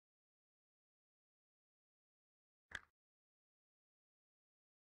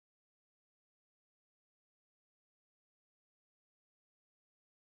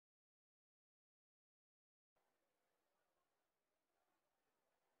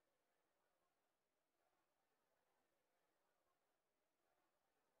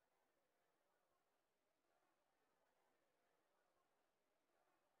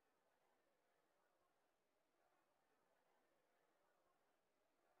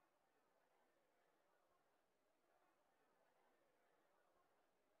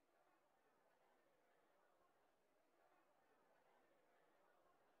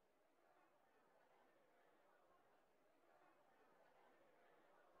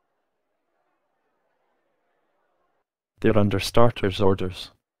They're under starter's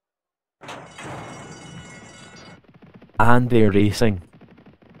orders. And they're racing.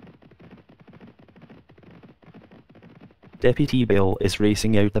 Deputy Bill is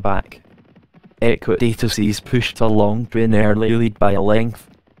racing out the back. Equidatus is pushed along to an early lead by a length.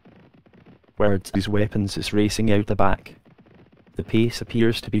 Words whose weapons is racing out the back. The pace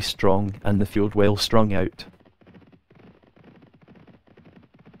appears to be strong and the field well strung out.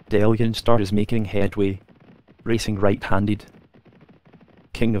 Delian Star is making headway, racing right-handed.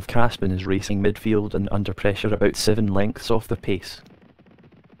 King of Caspin is racing midfield and under pressure about 7 lengths off the pace.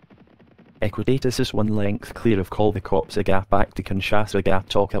 Equidatus is 1 length clear of Call the Cops, a gap back to Kinshasa gap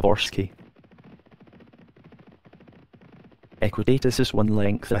Tokavorsky. Equidatus is 1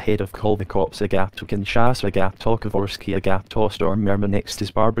 length ahead of Call the Cops, a gap to Kinshasa gap Tokavorsky, a gap to Storm Merma. Next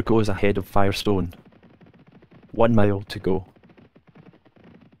is Barbacoas ahead of Firestone. 1 mile to go.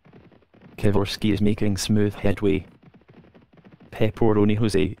 Kavorsky is making smooth headway. Pepperoni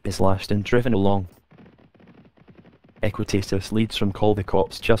Jose is last and driven along. Equidatus leads from Call the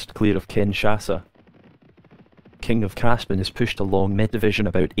Cops just clear of Kinshasa. King of Caspin is pushed along mid-division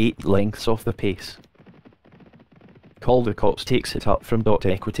about 8 lengths off the pace. Call the Cops takes it up from Dr.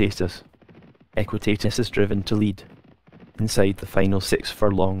 Equidatus. Equidatus is driven to lead. Inside the final 6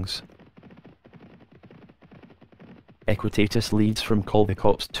 furlongs. Equidatus leads from Call the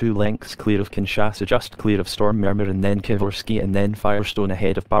Cops 2 lengths clear of Kinshasa, just clear of Storm Murmur, and then Kavorsky, and then Firestone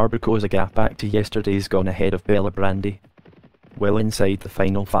ahead of Barbacoas, a gap back to Yesterday's Gone ahead of Bella Brandy. Well inside the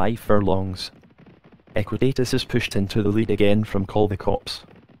final 5 furlongs. Equidatus is pushed into the lead again from Call the Cops.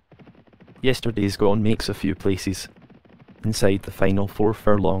 Yesterday's Gone makes a few places. Inside the final 4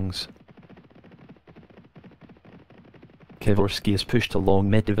 furlongs. Kavorsky is pushed along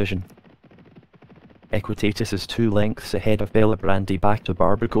mid-division. Equidatus is 2 lengths ahead of Bella Brandy, back to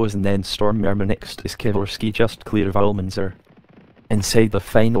Barbacoas, and then Storm Murmur. Next is Kavorsky just clear of Almanzar. Inside the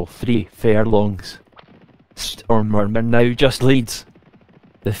final 3 furlongs. Storm Murmur now just leads.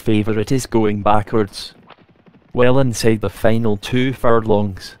 The favourite is going backwards. Well inside the final 2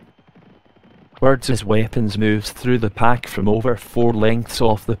 furlongs. Words' weapons moves through the pack from over 4 lengths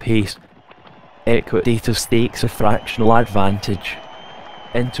off the pace. Equidatus takes a fractional advantage.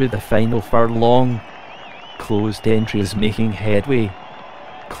 Into the final furlong. Closed entry is making headway.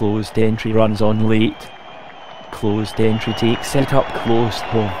 Closed entry runs on late. Closed entry takes it up close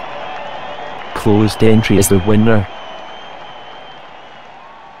home. Closed entry is the winner.